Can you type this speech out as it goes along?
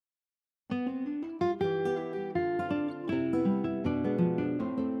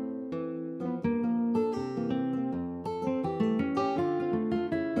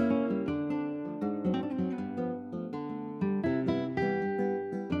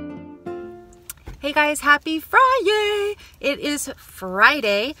Hey guys, happy Friday! It is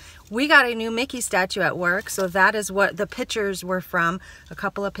Friday. We got a new Mickey statue at work, so that is what the pictures were from. A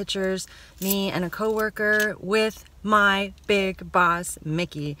couple of pictures, me and a coworker with my big boss,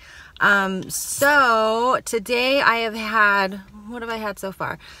 Mickey. So today I have had, what have I had so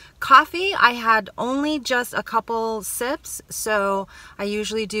far? Coffee. I had only just a couple sips, so I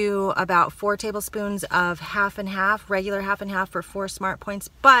usually do about 4 tablespoons of half and half, regular half and half for 4 smart points,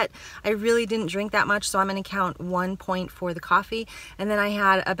 but I really didn't drink that much, so I'm going to count 1 point for the coffee. And then I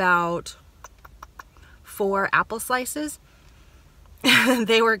had about 4 apple slices.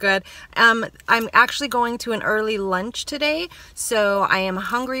 They were good. I'm actually going to an early lunch today, so I am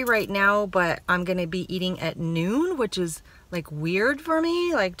hungry right now, but I'm going to be eating at noon, which is like weird for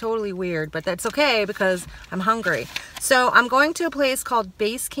me, like totally weird, but that's okay because I'm hungry. So I'm going to a place called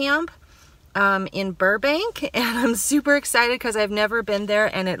Base Camp in Burbank, and I'm super excited because I've never been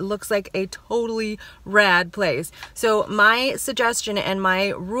there and it looks like a totally rad place. So my suggestion and my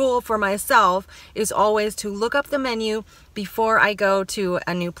rule for myself is always to look up the menu before I go to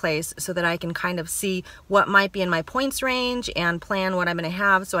a new place so that I can kind of see what might be in my points range and plan what I'm going to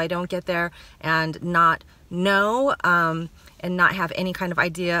have, so I don't get there and not know and not have any kind of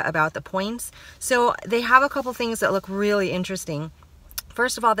idea about the points. So they have a couple things that look really interesting.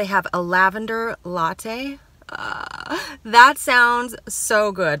 First of all, they have a lavender latte. That sounds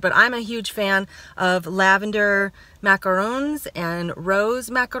so good, but I'm a huge fan of lavender macarons and rose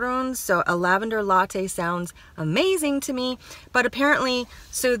macarons, so a lavender latte sounds amazing to me. But apparently,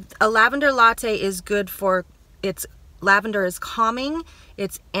 so a lavender latte is good for, lavender is calming,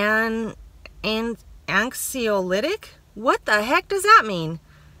 it's anxiolytic. What the heck does that mean?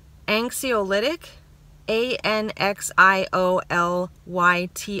 Anxiolytic? A-N-X-I-O-L-Y-T-I-C.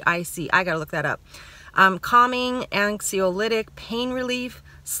 I gotta look that up. Calming, anxiolytic, pain relief,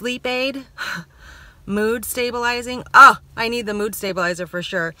 sleep aid, mood stabilizing. Oh, I need the mood stabilizer for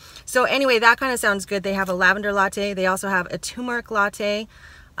sure. So anyway, that kind of sounds good. They have a lavender latte. They also have a turmeric latte,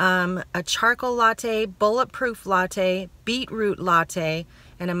 a charcoal latte, bulletproof latte, beetroot latte,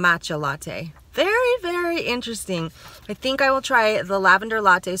 and a matcha latte. Very, very interesting. I think I will try the lavender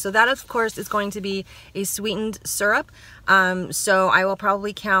latte. So that, of course, is going to be a sweetened syrup. So I will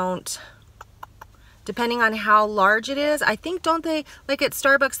probably count, depending on how large it is. I think, don't they, like at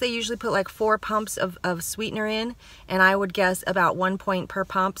Starbucks, they usually put like 4 pumps of sweetener in, and I would guess about 1 point per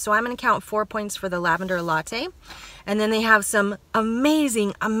pump. So I'm going to count 4 points for the lavender latte. And then they have some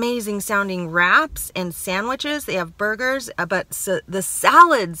amazing, amazing sounding wraps and sandwiches. They have burgers, but the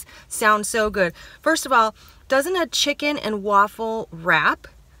salads sound so good. First of all, doesn't a chicken and waffle wrap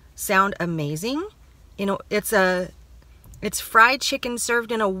sound amazing? You know, it's fried chicken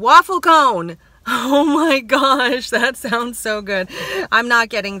served in a waffle cone. Oh my gosh, that sounds so good. I'm not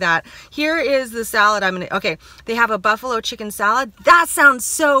getting that. Here is the salad okay, they have a buffalo chicken salad. That sounds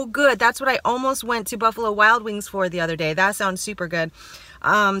so good. That's what I almost went to Buffalo Wild Wings for the other day. That sounds super good.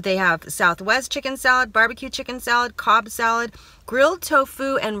 They have Southwest chicken salad, barbecue chicken salad, Cobb salad, grilled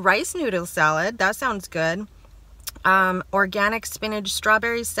tofu and rice noodle salad. That sounds good. Organic spinach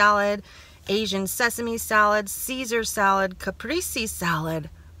strawberry salad, Asian sesame salad, Caesar salad, caprese salad.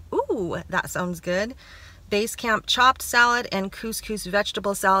 Ooh, that sounds good. Base Camp chopped salad and couscous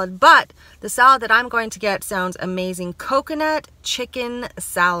vegetable salad. But the salad that I'm going to get sounds amazing. Coconut chicken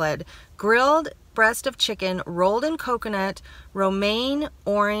salad. Grilled breast of chicken rolled in coconut, romaine,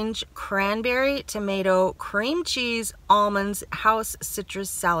 orange, cranberry, tomato, cream cheese, almonds, house citrus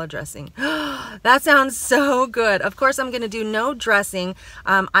salad dressing. That sounds so good. Of course, I'm going to do no dressing.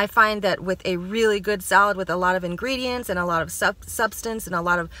 I find that with a really good salad with a lot of ingredients and a lot of substance and a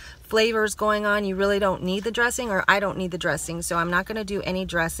lot of flavors going on, you really don't need the dressing, or I don't need the dressing, so I'm not going to do any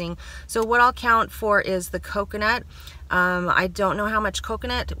dressing. So what I'll count for is the coconut. I don't know how much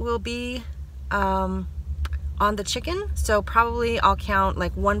coconut will be on the chicken, so probably I'll count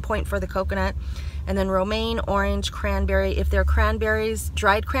like 1 point for the coconut. And then romaine, orange, cranberry. If they're cranberries,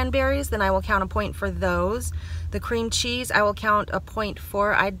 dried cranberries, then I will count 1 point for those. The cream cheese I will count 1 point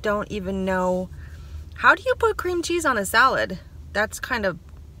for. I don't even know, how do you put cream cheese on a salad? That's kind of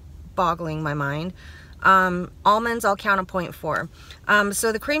boggling my mind. Almonds I'll count 1 point for.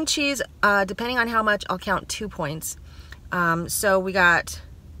 So the cream cheese, depending on how much, I'll count 2 points. So we got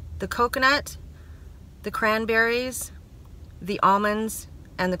the coconut, the cranberries, the almonds,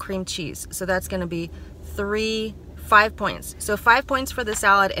 and the cream cheese. So that's going to be 5 points. So 5 points for the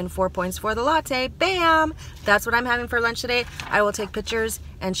salad and 4 points for the latte. Bam! That's what I'm having for lunch today. I will take pictures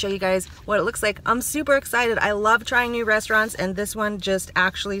and show you guys what it looks like. I'm super excited. I love trying new restaurants, and this one just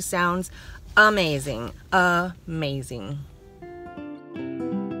actually sounds amazing. Amazing.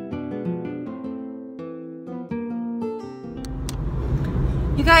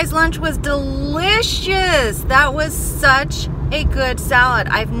 You guys, lunch was delicious. That was such a good salad.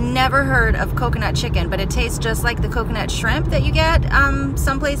 I've never heard of coconut chicken, but it tastes just like the coconut shrimp that you get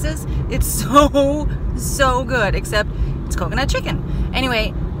some places. It's so good, except it's coconut chicken.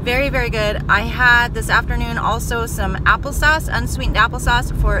 Anyway, very, very good. I had this afternoon also some applesauce, unsweetened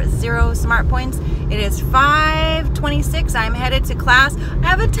applesauce for 0 smart points. It is 5:26. I'm headed to class. I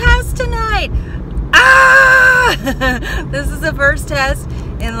have a test tonight. This is the first test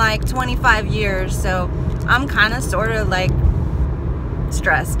in like 25 years, so I'm kind of sort of like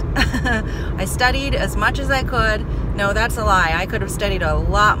stressed. I studied as much as I could. No, that's a lie. I could have studied a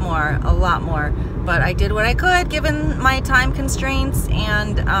lot more, but I did what I could given my time constraints,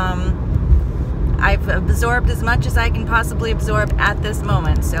 and I've absorbed as much as I can possibly absorb at this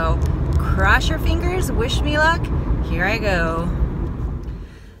moment. So cross your fingers, wish me luck. Here I go.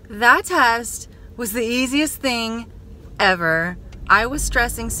 That test was the easiest thing ever. I was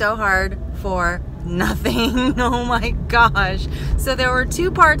stressing so hard for nothing. Oh my gosh. So there were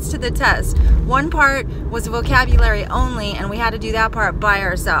 2 parts to the test. One part was vocabulary only, and we had to do that part by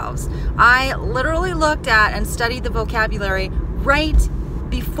ourselves. I literally looked at and studied the vocabulary right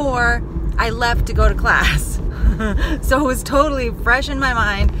before I left to go to class. So it was totally fresh in my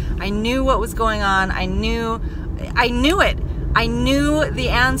mind. I knew what was going on. I knew it. I knew the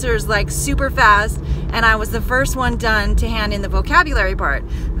answers like super fast, and I was the first one done to hand in the vocabulary part.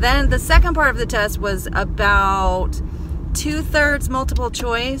 Then the second part of the test was about 2/3 multiple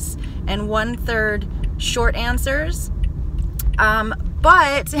choice and 1/3 short answers.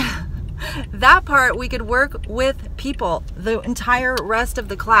 But that part we could work with people, the entire rest of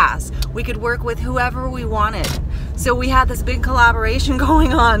the class. We could work with whoever we wanted. So we had this big collaboration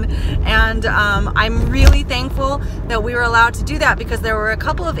going on, and I'm really thankful that we were allowed to do that, because there were a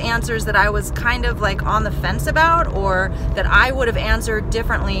couple of answers that I was kind of like on the fence about, or that I would have answered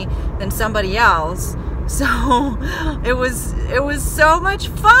differently than somebody else. So it was so much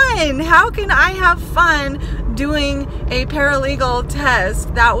fun. How can I have fun doing a paralegal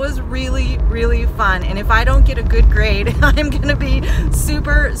test? That was really, really fun. And if I don't get a good grade, I'm gonna be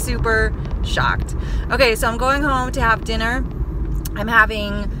super, super shocked. Okay, so I'm going home to have dinner. I'm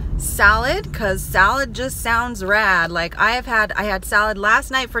having salad, because salad just sounds rad. Like I had salad last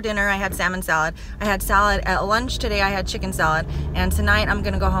night for dinner. I had salmon salad. I had salad at lunch today. I had chicken salad, and tonight I'm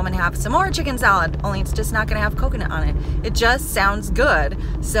gonna go home and have some more chicken salad, only it's just not gonna have coconut on it. It just sounds good.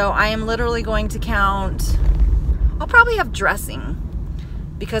 So I am literally going to count. I'll probably have dressing,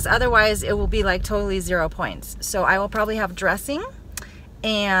 because otherwise it will be like totally 0 points. So I will probably have dressing,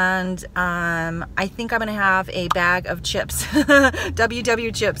 and I think I'm gonna have a bag of chips,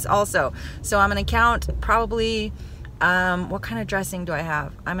 WW chips also. So I'm gonna count probably, what kind of dressing do I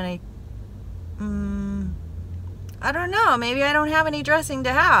have? I'm gonna, I don't know, maybe I don't have any dressing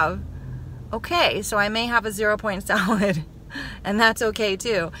to have. Okay, so I may have a 0 point salad, and that's okay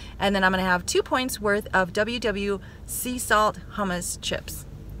too. And then I'm gonna have 2 points worth of WW sea salt hummus chips.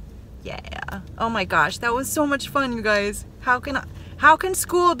 Yeah. Oh my gosh, that was so much fun, you guys. How can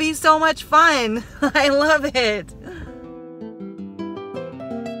school be so much fun? I love it.